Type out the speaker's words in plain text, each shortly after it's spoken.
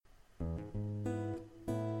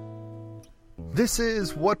This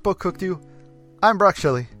is What Book Cooked You? I'm Brock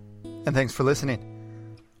Shelley, and thanks for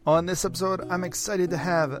listening. On this episode, I'm excited to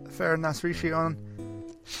have Farah Rishi on.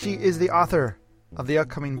 She is the author of the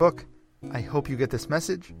upcoming book, I Hope You Get This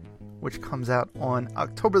Message, which comes out on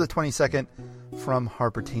October the 22nd from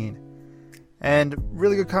Harper Teen. And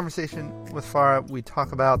really good conversation with Farah. We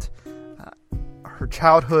talk about her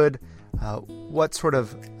childhood, what sort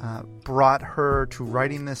of brought her to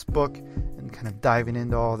writing this book, and kind of diving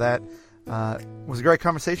into all that. It was a great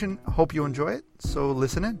conversation. Hope you enjoy it. So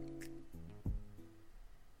listen in.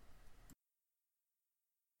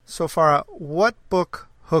 So Farah, what book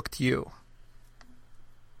hooked you?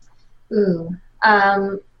 So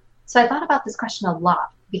I thought about this question a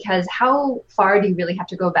lot, because how far do you really have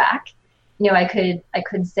to go back? You know, I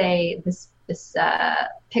could say this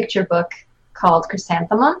picture book called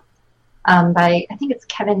Chrysanthemum by, I think it's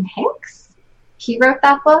Kevin Hanks. He wrote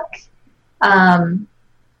that book.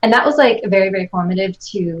 And that was like very, very formative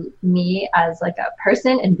to me as like a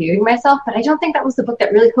person and viewing myself. But I don't think that was the book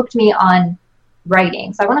that really hooked me on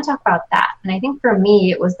writing. So I want to talk about that. And I think for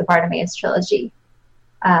me, it was the Bartimaeus trilogy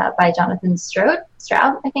by Jonathan Stroud,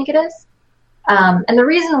 I think it is. And the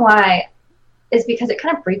reason why is because it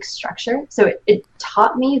kind of breaks structure. So it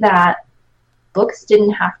taught me that books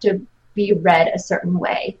didn't have to be read a certain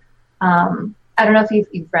way. I don't know if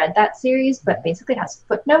you've read that series, but basically it has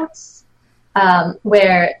footnotes.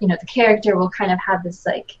 Where, you know, the character will kind of have this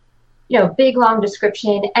like, you know, big long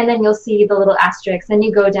description, and then you'll see the little asterisks, and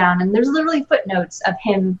you go down and there's literally footnotes of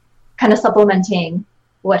him kind of supplementing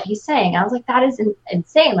what he's saying. I was like, that is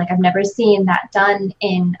insane. Like, I've never seen that done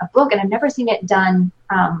in a book, and I've never seen it done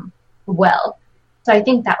well. So I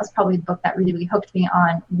think that was probably the book that really, really hooked me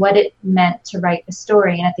on what it meant to write a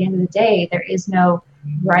story. And at the end of the day, there is no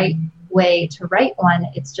right way to write one.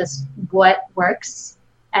 It's just what works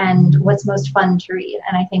and what's most fun to read.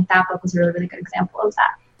 And I think that book was a really, really good example of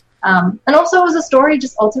that. And also it was a story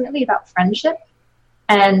just ultimately about friendship,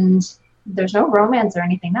 and there's no romance or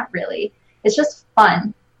anything, not really. It's just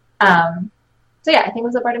fun. So yeah, I think it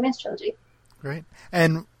was the Bartimaeus trilogy. Great.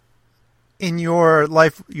 And in your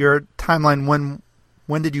life, your timeline,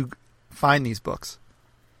 when did you find these books?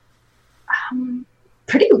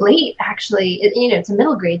 Pretty late, actually. It's a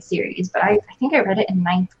middle grade series, but I think I read it in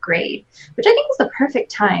 9th grade, which I think was the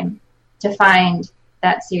perfect time to find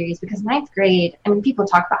that series, because 9th grade, I mean, people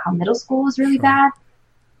talk about how middle school was really bad,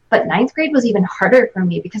 but 9th grade was even harder for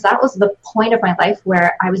me, because that was the point of my life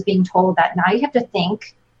where I was being told that now you have to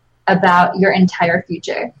think about your entire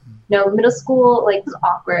future. Middle school, like, was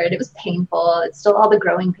awkward. It was painful. It's still all the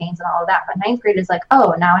growing pains and all of that. But 9th grade is like,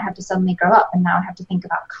 oh, now I have to suddenly grow up, and now I have to think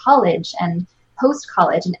about college and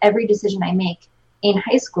post-college, and every decision I make in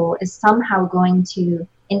high school is somehow going to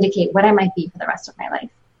indicate what I might be for the rest of my life.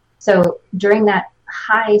 So during that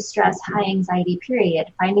high stress, high anxiety period,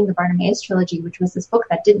 finding the Bartimaeus trilogy, which was this book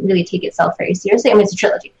that didn't really take itself very seriously. I mean, it's a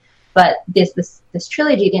trilogy, but this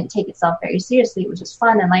trilogy didn't take itself very seriously. It was just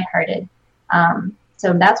fun and lighthearted.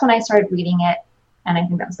 So that's when I started reading it, and I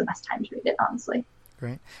think that was the best time to read it, honestly.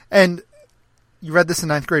 Great. And you read this in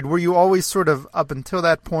 9th grade. Were you always sort of, up until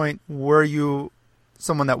that point, were you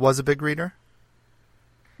someone that was a big reader?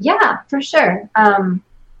 Yeah, for sure.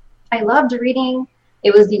 I loved reading.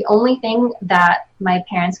 It was the only thing that my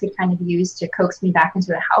parents could kind of use to coax me back into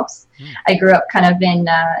the house. I grew up kind of in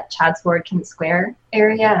Chadsford, Kent Square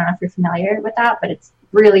area. I don't know if you're familiar with that, but it's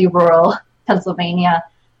really rural Pennsylvania.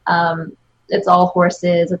 It's all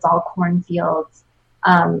horses. It's all cornfields.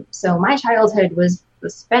 So my childhood was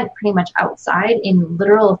spent pretty much outside in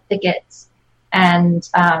literal thickets. And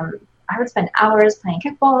I would spend hours playing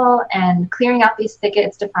kickball and clearing out these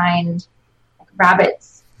thickets to find like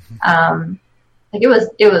rabbits. Like it was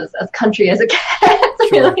as country as it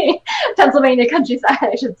gets, really. Pennsylvania countryside,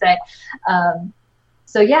 I should say.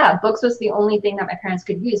 So yeah, books was the only thing that my parents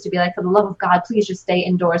could use to be like, for the love of God, please just stay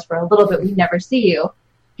indoors for a little bit. We never see you.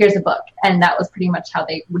 Here's a book. And that was pretty much how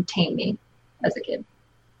they would tame me as a kid.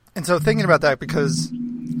 And so thinking about that, because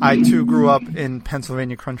I too grew up in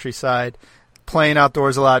Pennsylvania countryside, playing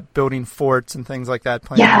outdoors a lot, building forts and things like that,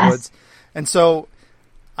 playing in the woods. And so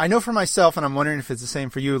I know for myself, and I'm wondering if it's the same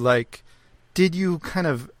for you, like, did you kind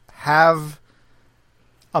of have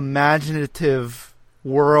imaginative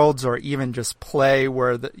worlds or even just play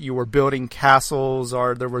where you were building castles,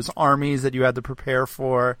 or there was armies that you had to prepare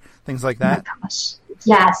for, things like that? Oh my gosh.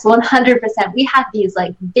 Yes, 100%. We had these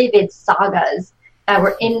like vivid sagas that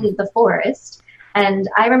were in the forest. And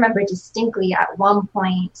I remember distinctly at one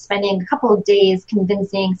point spending a couple of days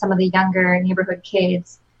convincing some of the younger neighborhood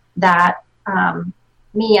kids that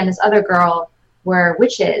me and this other girl were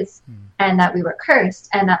witches and that we were cursed,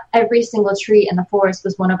 and that every single tree in the forest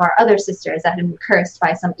was one of our other sisters that had been cursed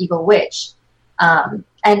by some evil witch. And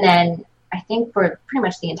then I think for pretty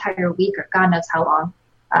much the entire week, or God knows how long,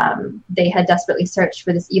 they had desperately searched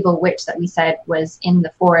for this evil witch that we said was in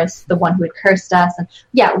the forest, the one who had cursed us. And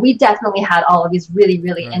yeah, we definitely had all of these really,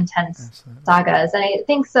 really intense sagas. And I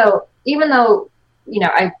think so, even though,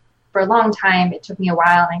 for a long time, it took me a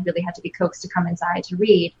while and I really had to be coaxed to come inside to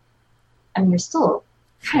read, I mean, you're still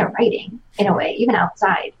kind of writing in a way, even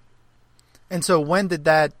outside. And so when did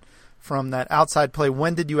that, from that outside play,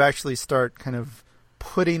 when did you actually start kind of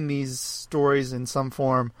putting these stories in some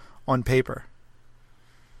form on paper?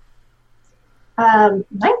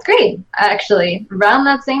 Ninth grade, actually, around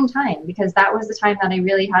that same time, because that was the time that I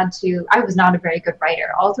really had to, I was not a very good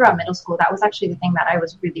writer. All throughout middle school, that was actually the thing that I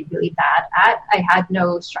was really, really bad at. I had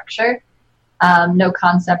no structure, no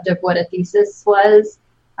concept of what a thesis was.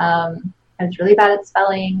 I was really bad at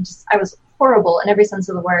spelling. I was horrible in every sense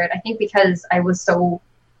of the word. I think because I was so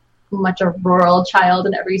much a rural child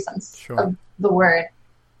in every sense of the word.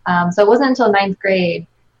 So it wasn't until ninth grade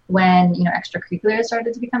when, extracurriculars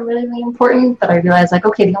started to become really, really important that I realized, like,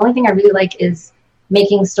 okay, the only thing I really like is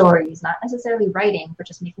making stories, not necessarily writing, but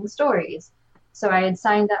just making stories. So I had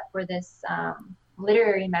signed up for this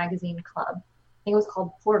literary magazine club. I think it was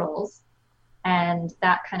called Portals. And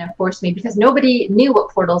that kind of forced me, because nobody knew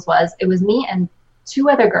what Portals was. It was me and two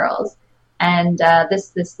other girls. And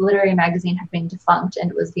this literary magazine had been defunct,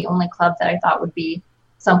 and it was the only club that I thought would be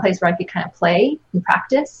someplace where I could kind of play and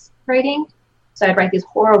practice writing. So I'd write these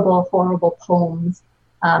horrible, horrible poems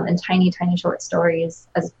and tiny, tiny short stories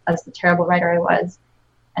as the terrible writer I was.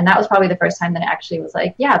 And that was probably the first time that I actually was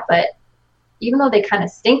like, yeah, but even though they kind of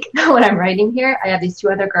stink when I'm writing here, I have these two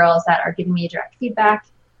other girls that are giving me direct feedback.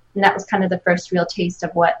 And that was kind of the first real taste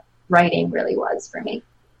of what writing really was for me.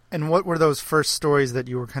 And what were those first stories that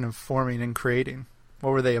you were kind of forming and creating?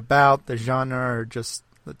 What were they about, the genre, or just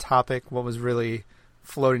the topic? What was really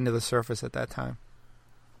floating to the surface at that time?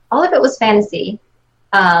 All of it was fantasy.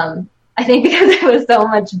 I think because it was so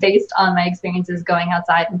much based on my experiences going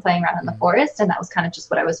outside and playing around in the forest, and that was kind of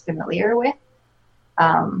just what I was familiar with.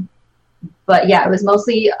 But yeah, it was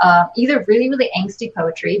mostly either really, really angsty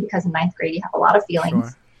poetry, because in ninth grade you have a lot of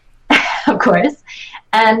feelings. Of course,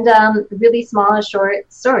 and really small,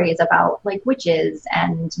 short stories about like witches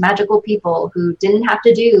and magical people who didn't have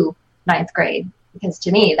to do ninth grade, because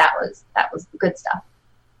to me that was the good stuff,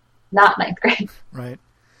 not ninth grade. Right.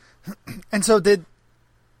 And so did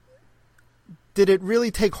it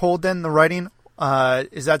really take hold then, the writing?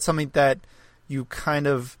 Is that something that you kind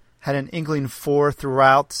of had an inkling for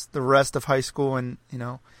throughout the rest of high school and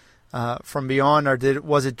from beyond, or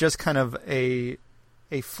was it just kind of a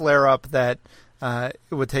flare-up that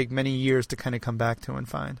it would take many years to kind of come back to and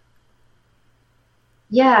find?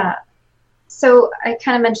 Yeah. So I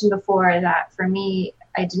kind of mentioned before that for me,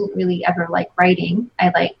 I didn't really ever like writing.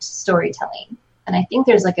 I liked storytelling. And I think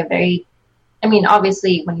there's like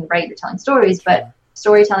obviously when you write, you're telling stories, but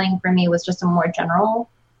storytelling for me was just a more general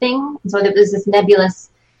thing. And so there was this nebulous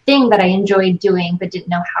thing that I enjoyed doing, but didn't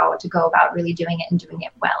know how to go about really doing it and doing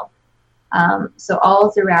it well. So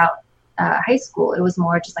all throughout high school, it was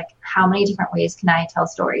more just like, how many different ways can I tell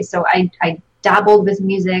stories? So I dabbled with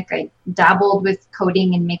music. I dabbled with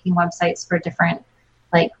coding and making websites for different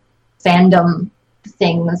like fandom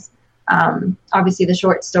things. Obviously the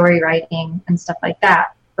short story writing and stuff like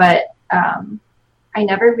that. But I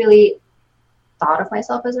never really thought of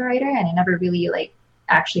myself as a writer, and I never really like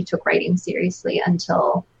actually took writing seriously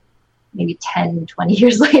until maybe 10, 20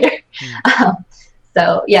 years later.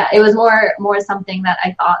 So yeah, it was more something that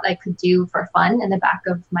I thought I could do for fun in the back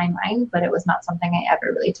of my mind, but it was not something I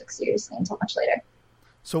ever really took seriously until much later.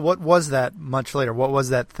 So what was that much later? What was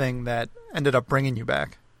that thing that ended up bringing you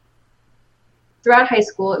back? Throughout high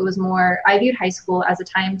school, it was more, I viewed high school as a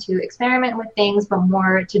time to experiment with things, but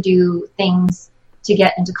more to do things to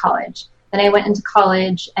get into college. Then I went into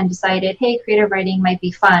college and decided, hey, creative writing might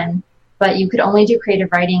be fun, but you could only do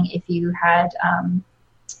creative writing if you had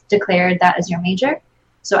declared that as your major.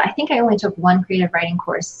 So I think I only took one creative writing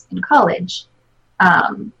course in college.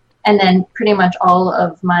 And then pretty much all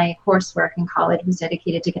of my coursework in college was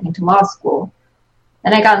dedicated to getting to law school.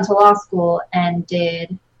 Then I got into law school and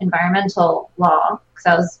did environmental law, because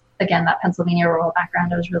I was, again, that Pennsylvania rural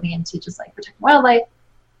background. I was really into just like protecting wildlife.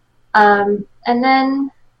 And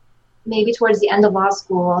then maybe towards the end of law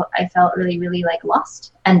school, I felt really, really like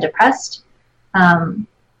lost and depressed.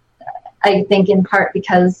 I think in part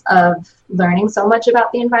because of learning so much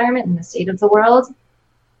about the environment and the state of the world,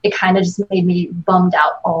 it kind of just made me bummed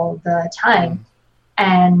out all the time.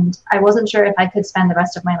 And I wasn't sure if I could spend the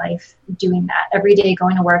rest of my life doing that, every day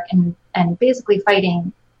going to work and basically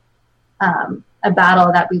fighting a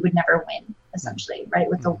battle that we would never win, essentially, right?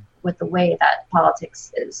 With the way that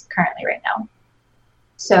politics is currently right now.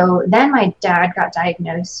 So then my dad got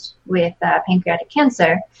diagnosed with pancreatic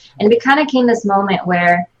cancer, and it kind of came this moment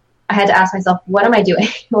where I had to ask myself, what am I doing?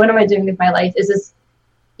 What am I doing with my life? Is this,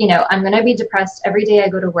 I'm going to be depressed every day I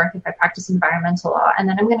go to work if I practice environmental law, and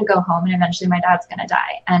then I'm going to go home and eventually my dad's going to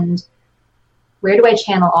die. And where do I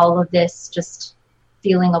channel all of this just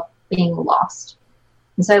feeling of being lost?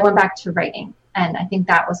 And so I went back to writing. And I think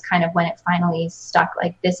that was kind of when it finally stuck.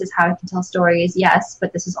 Like, this is how I can tell stories, yes,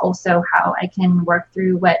 but this is also how I can work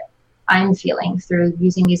through what I'm feeling through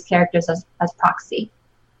using these characters as proxy.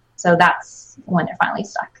 So that's when it finally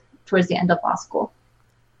stuck, towards the end of law school.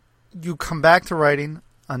 You come back to writing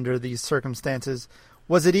under these circumstances.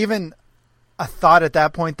 Was it even a thought at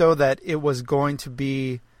that point, though, that it was going to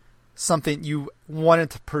be something you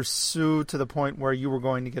wanted to pursue to the point where you were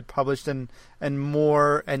going to get published and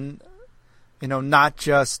more, and not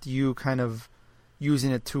just you kind of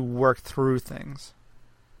using it to work through things?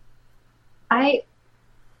 I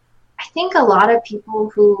think a lot of people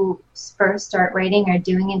who first start writing are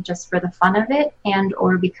doing it just for the fun of it, and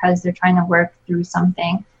or because they're trying to work through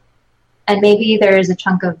something. And maybe there's a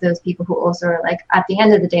chunk of those people who also are like, at the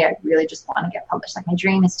end of the day, I really just want to get published. Like, my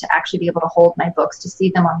dream is to actually be able to hold my books, to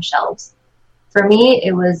see them on shelves. For me,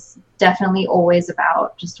 it was definitely always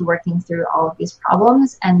about just working through all of these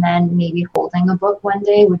problems, and then maybe holding a book one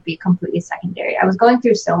day would be completely secondary. I was going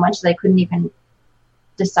through so much that I couldn't even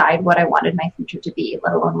decide what I wanted my future to be,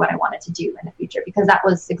 let alone what I wanted to do in the future, because that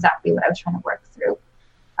was exactly what I was trying to work through.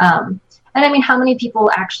 And I mean, how many people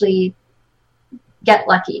actually get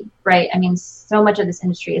lucky, right? I mean, so much of this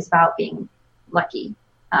industry is about being lucky,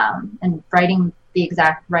 and writing the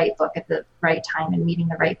exact right book at the right time and meeting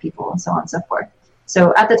the right people and so on and so forth.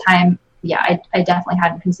 So at the time, yeah, I definitely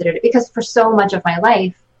hadn't considered it, because for so much of my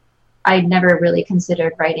life, I'd never really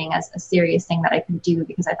considered writing as a serious thing that I could do,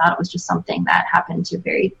 because I thought it was just something that happened to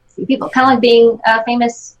very few people, kind of like being a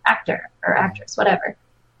famous actor or actress, whatever.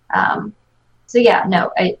 So yeah,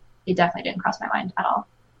 no, it definitely didn't cross my mind at all.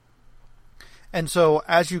 And so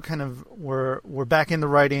as you kind of were back into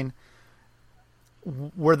writing,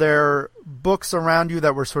 were there books around you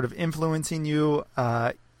that were sort of influencing you,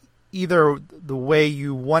 either the way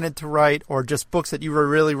you wanted to write, or just books that you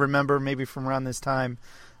really remember maybe from around this time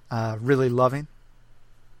really loving?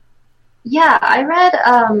 Yeah, I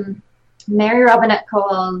read Mary Robinette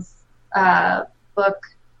Kowal's book,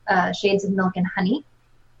 Shades of Milk and Honey,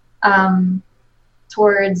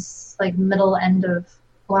 towards like middle end of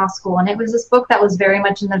law school. And it was this book that was very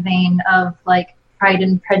much in the vein of like Pride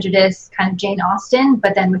and Prejudice, kind of Jane Austen,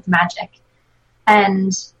 but then with magic.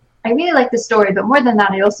 And I really liked the story, but more than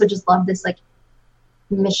that, I also just love this like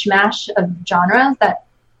mishmash of genres that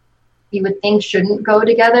you would think shouldn't go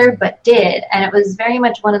together, but did. And it was very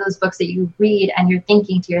much one of those books that you read and you're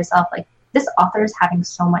thinking to yourself, like, this author is having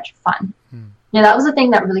so much fun. That was the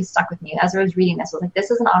thing that really stuck with me as I was reading this. I was like, this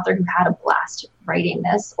is an author who had a blast writing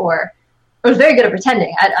this, or was very good at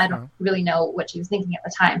pretending. I don't really know what she was thinking at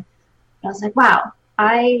the time. And I was like, wow,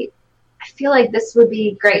 I feel like this would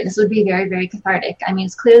be great. This would be very, very cathartic. I mean,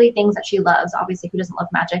 it's clearly things that she loves. Obviously, who doesn't love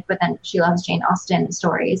magic? But then she loves Jane Austen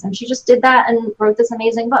stories. And she just did that and wrote this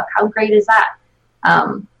amazing book. How great is that?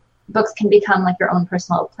 Books can become like your own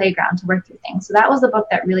personal playground to work through things. So that was the book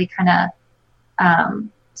that really kind of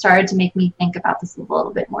started to make me think about this a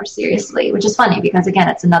little bit more seriously, which is funny because, again,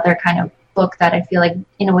 it's another kind of book that I feel like,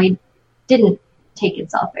 in a way, didn't take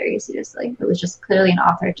itself very seriously. It was just clearly an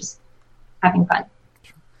author just having fun.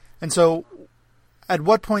 And so at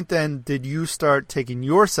what point then did you start taking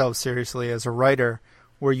yourself seriously as a writer,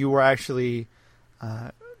 where you were actually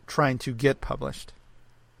trying to get published?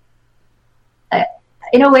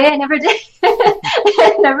 In a way, I never did.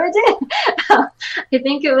 I never did. I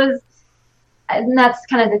think it was, and that's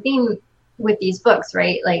kind of the theme with these books,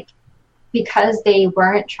 right? Like, because they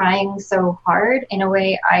weren't trying so hard, in a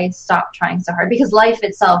way, I stopped trying so hard, because life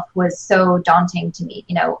itself was so daunting to me.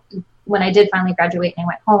 When I did finally graduate and I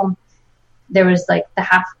went home, there was like the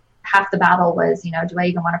half the battle was, do I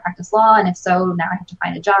even want to practice law? And if so, now I have to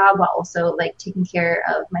find a job while also like taking care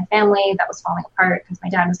of my family that was falling apart because my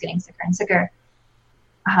dad was getting sicker and sicker.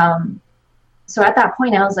 So at that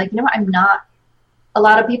point I was like, I'm not, a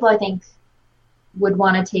lot of people I think would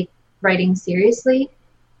want to take writing seriously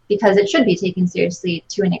because it should be taken seriously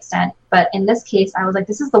to an extent. But in this case, I was like,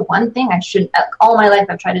 this is the one thing I shouldn't, all my life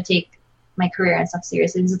I've tried to take my career and stuff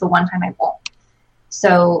seriously. This is the one time I won't.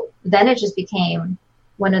 So then it just became,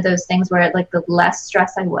 one of those things where like the less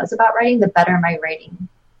stress I was about writing, the better my writing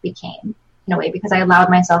became in a way, because I allowed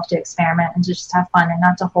myself to experiment and to just have fun and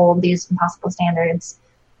not to hold these impossible standards.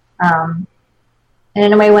 And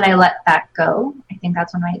in a way, when I let that go, I think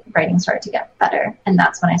that's when my writing started to get better. And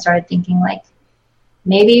that's when I started thinking like,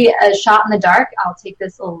 maybe a shot in the dark, I'll take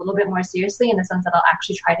this a little bit more seriously in the sense that I'll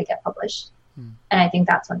actually try to get published. And I think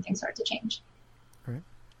that's when things started to change. Right.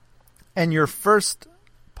 And your first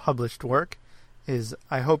published work is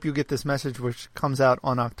I Hope You Get This Message, which comes out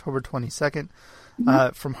on October 22nd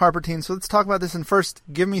from Harper Teen. So let's talk about this. And first,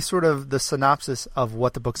 give me sort of the synopsis of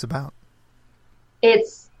what the book's about.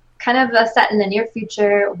 It's kind of set in the near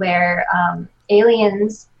future where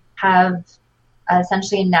aliens have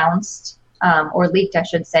essentially announced, or leaked, I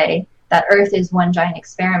should say, that Earth is one giant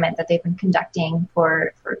experiment that they've been conducting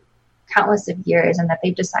for countless of years, and that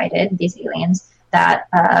they've decided, these aliens, that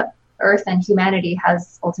Earth and humanity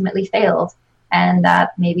has ultimately failed, and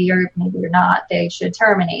that maybe or not, they should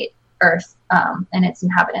terminate Earth and its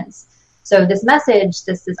inhabitants. So this message,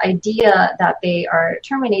 this idea that they are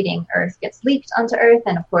terminating Earth gets leaked onto Earth,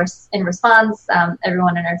 and of course, in response,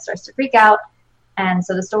 everyone on Earth starts to freak out. And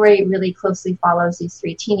so the story really closely follows these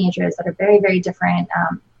three teenagers that are very, very different,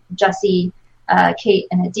 Jesse, Kate,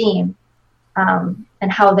 and Nadim,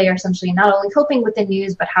 and how they are essentially not only coping with the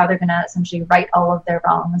news, but how they're going to essentially right all of their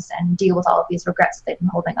wrongs and deal with all of these regrets that they've been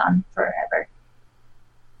holding on forever.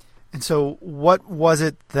 And so what was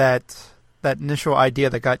it that initial idea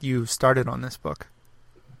that got you started on this book?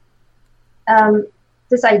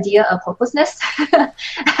 This idea of hopelessness,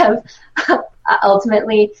 of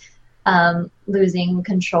ultimately losing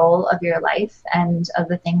control of your life and of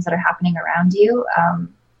the things that are happening around you.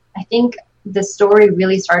 I think the story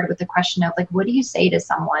really started with the question of like, what do you say to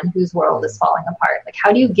someone whose world is falling apart? Like,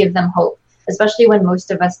 how do you give them hope, especially when most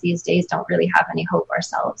of us these days don't really have any hope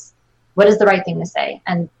ourselves? What is the right thing to say?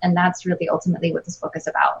 And that's really ultimately what this book is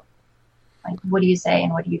about. Like, what do you say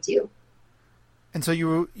and what do you do? And so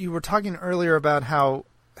you were talking earlier about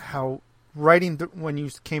how writing, when you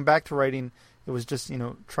came back to writing, it was just,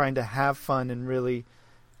 trying to have fun and really,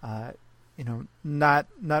 not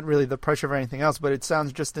really the pressure of anything else. But it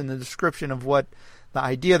sounds just in the description of what the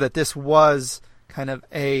idea that this was kind of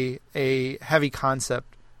a heavy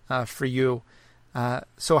concept for you.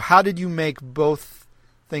 So how did you make both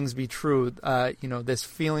things be true? This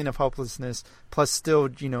feeling of hopelessness plus still,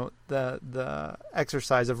 the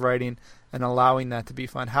exercise of writing and allowing that to be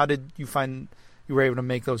fun. How did you find you were able to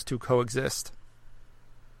make those two coexist?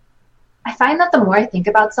 I find that the more I think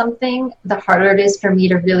about something, the harder it is for me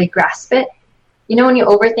to really grasp it. When you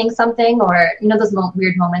overthink something, or, those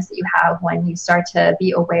weird moments that you have when you start to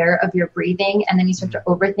be aware of your breathing and then you start to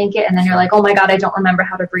overthink it and then you're like, oh my God, I don't remember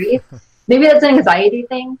how to breathe. Maybe that's an anxiety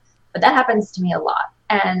thing, but that happens to me a lot.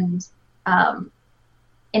 And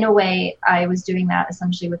in a way, I was doing that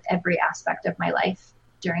essentially with every aspect of my life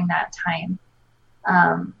during that time.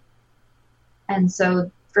 And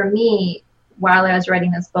so for me, while I was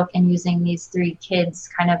writing this book and using these three kids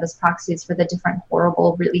kind of as proxies for the different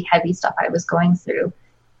horrible, really heavy stuff I was going through,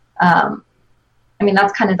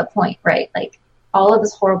 that's kind of the point, right? Like, all of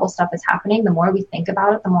this horrible stuff is happening. The more we think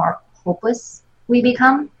about it, the more hopeless we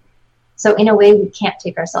become. So in a way, we can't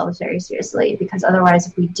take ourselves very seriously, because otherwise,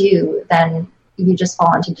 if we do, then you just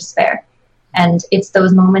fall into despair. And it's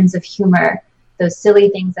those moments of humor, those silly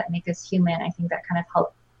things that make us human, I think, that kind of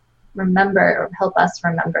help us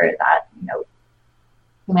remember that,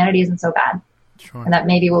 humanity isn't so bad. Sure. And that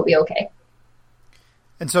maybe we'll be okay.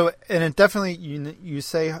 And so, and it definitely, you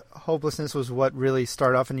say hopelessness was what really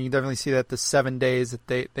started off, and you definitely see that the 7 days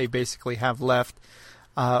that they basically have left.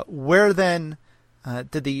 Where then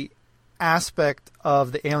did the aspect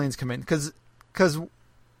of the aliens come in? Because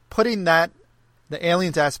putting the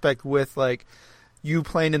aliens aspect with like you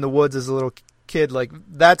playing in the woods as a little kid, like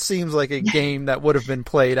that seems like a game that would have been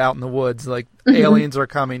played out in the woods. Like aliens are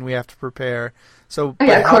coming, we have to prepare. So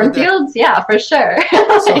cornfields, for sure.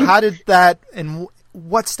 So how did that, and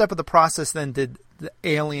what step of the process then did the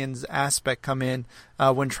aliens aspect come in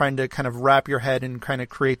when trying to kind of wrap your head and kind of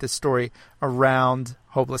create this story around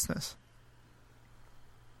hopelessness?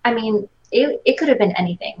 It could have been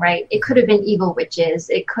anything, right? It could have been evil witches.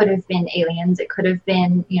 It could have been aliens. It could have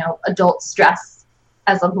been, adult stress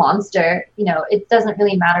as a monster. It doesn't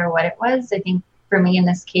really matter what it was. I think for me in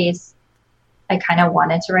this case, I kind of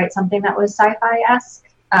wanted to write something that was sci-fi-esque.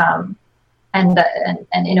 And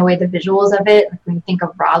in a way, the visuals of it, like when you think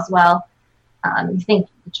of Roswell, you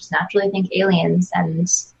just naturally think aliens. And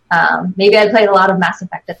maybe I played a lot of Mass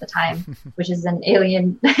Effect at the time, which is an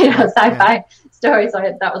alien, sci-fi story. So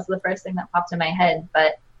that was the first thing that popped in my head.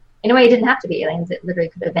 But in a way, it didn't have to be aliens. It literally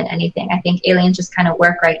could have been anything. I think aliens just kind of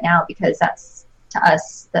work right now because that's, to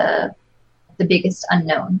us, the biggest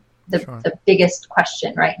unknown. The biggest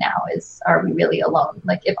question right now is, are we really alone?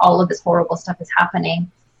 Like, if all of this horrible stuff is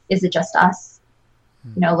happening, is it just us?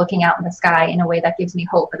 You know, looking out in the sky in a way that gives me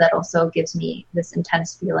hope, but that also gives me this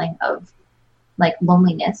intense feeling of like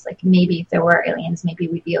loneliness. Like, maybe if there were aliens, maybe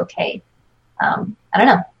we'd be okay. I don't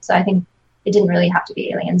know. So I think it didn't really have to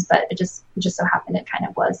be aliens, but it just so happened it kind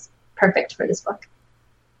of was perfect for this book.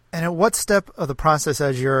 And at what step of the process,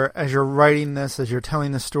 as you're writing this, as you're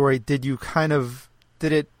telling the story, did you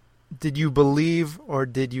believe, or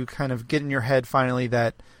did you kind of get in your head finally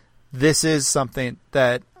that this is something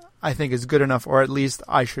that I think is good enough, or at least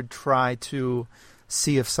I should try to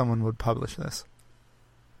see if someone would publish this?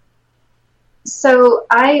 So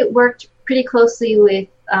I worked pretty closely with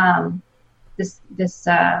this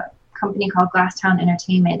company called Glasstown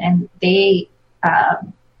Entertainment, and they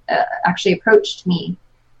actually approached me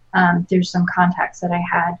through some contacts that I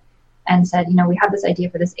had and said, you know, we have this idea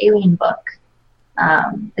for this alien book.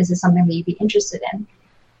 Is this something that you'd be interested in?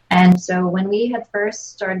 And so when we had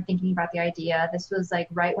first started thinking about the idea, this was like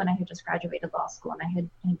right when I had just graduated law school, and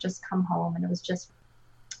I had just come home, and it was just,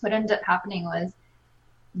 what ended up happening was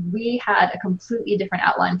we had a completely different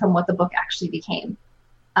outline from what the book actually became.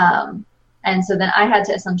 And so then I had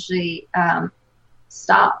to essentially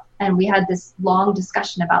stop, and we had this long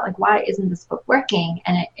discussion about like, why isn't this book working?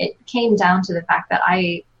 And it came down to the fact that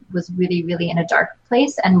I was really, really in a dark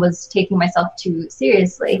place and was taking myself too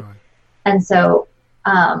seriously. Sure. And so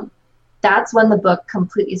that's when the book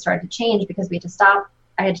completely started to change, because we had to stop.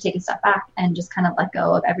 I had to take a step back and just kind of let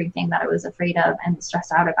go of everything that I was afraid of and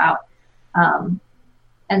stressed out about.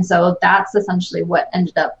 And so that's essentially what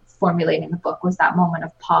ended up formulating the book, was that moment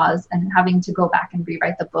of pause and having to go back and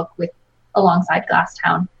rewrite the book alongside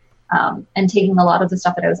Glasstown, and taking a lot of the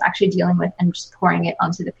stuff that I was actually dealing with and just pouring it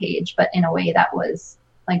onto the page, but in a way that was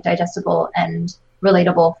like digestible and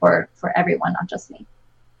relatable for everyone, not just me.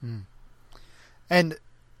 And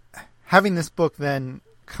having this book then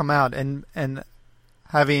come out and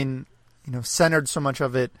having, you know, centered so much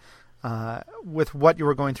of it with what you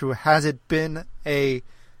were going through, has it been a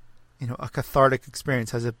cathartic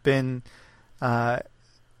experience? Has it been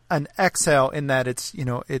an exhale in that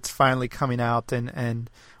it's finally coming out, and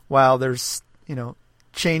while there's, you know,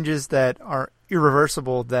 changes that are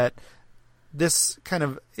irreversible, that this kind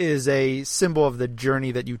of is a symbol of the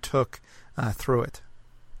journey that you took through it?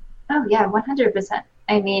 Oh yeah, 100%.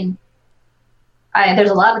 I mean, there's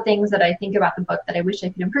a lot of things that I think about the book that I wish I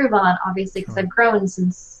could improve on, obviously, because I've grown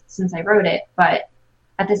since I wrote it. But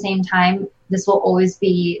at the same time, this will always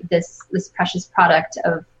be this precious product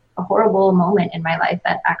of a horrible moment in my life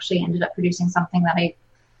that actually ended up producing something that I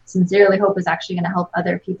sincerely hope is actually going to help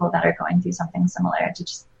other people that are going through something similar, to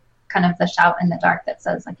just kind of the shout in the dark that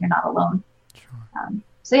says, like, you're not alone. Sure.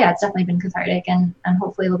 So yeah, it's definitely been cathartic, and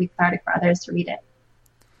hopefully it'll be cathartic for others to read it.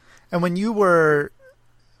 And when you were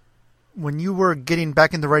getting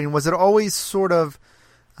back into writing, was it always sort of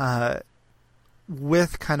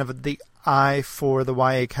with kind of the eye for the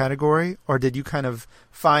YA category, or did you kind of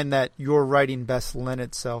find that your writing best lent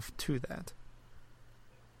itself to that?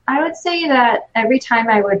 I would say that every time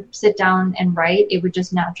I would sit down and write, it would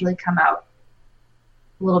just naturally come out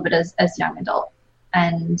a little bit as young adult.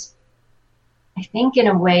 And I think in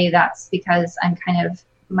a way that's because I'm kind of,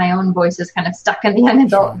 my own voice is kind of stuck in the young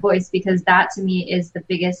adult voice, because that to me is the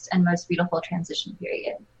biggest and most beautiful transition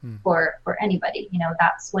period for anybody. You know,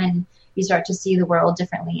 that's when you start to see the world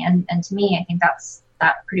differently. And to me, I think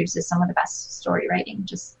that produces some of the best story writing,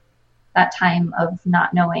 just that time of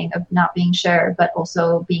not knowing, of not being sure, but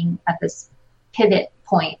also being at this pivot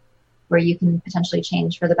point where you can potentially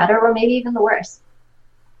change for the better, or maybe even the worse.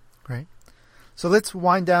 Great. So let's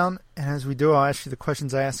wind down. And as we do, I'll ask you the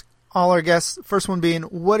questions I ask all our guests. First one being,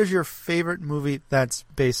 what is your favorite movie that's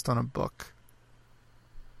based on a book?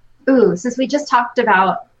 Ooh, since we just talked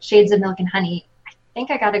about Shades of Milk and Honey, I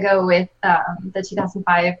think I got to go with the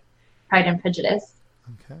 2005 Pride and Prejudice.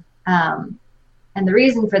 Okay. And the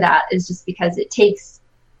reason for that is just because it takes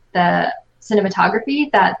the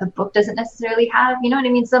cinematography that the book doesn't necessarily have. You know what I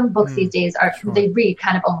mean? Some books these days they read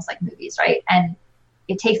kind of almost like movies, right? And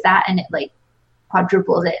it takes that and it like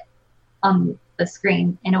quadruples it on the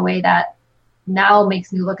screen in a way that now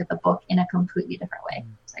makes me look at the book in a completely different way.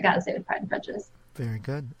 So I gotta say with Pride and Prejudice. Very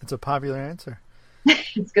good. It's a popular answer.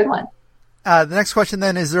 It's a good one. The next question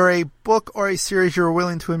then, is there a book or a series you're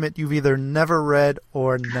willing to admit you've either never read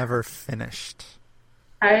or never finished?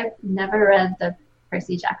 I've never read the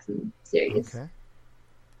Percy Jackson series. Okay.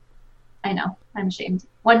 I know. I'm ashamed.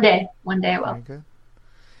 One day I will. Very good.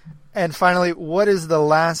 And finally, what is the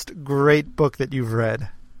last great book that you've read?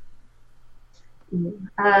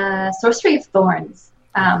 Sorcery of Thorns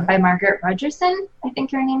by Margaret Rogerson. I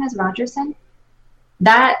think her name is Rogerson.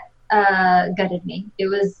 That gutted me. It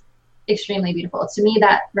was extremely beautiful. To me,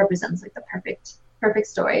 that represents like the perfect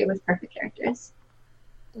story with perfect characters.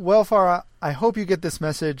 Well, Farah, I hope you get this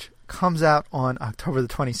message. Comes out on October the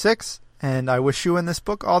 26th, and I wish you and this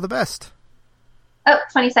book all the best. Oh,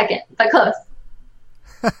 22nd, but close.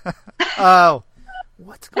 Oh,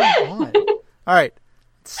 what's going on? All right,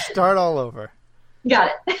 start all over.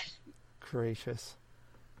 Got it. Gracious.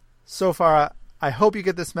 So, Farah, I hope you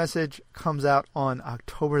get this message. Comes out on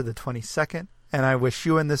October the 22nd, and I wish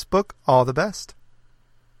you and this book all the best.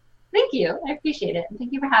 Thank you. I appreciate it.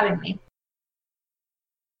 Thank you for having me.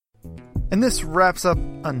 And this wraps up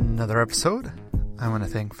another episode. I want to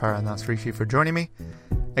thank Farah Rishi for joining me.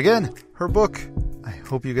 Again, her book, I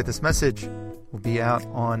Hope You Get This Message, will be out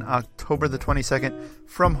on October the 22nd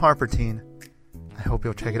from Harper Teen. I hope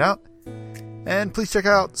you'll check it out. And please check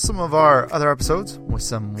out some of our other episodes with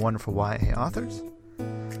some wonderful YA authors.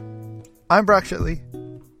 I'm Brock Shitley,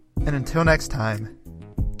 and until next time,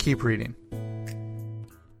 keep reading.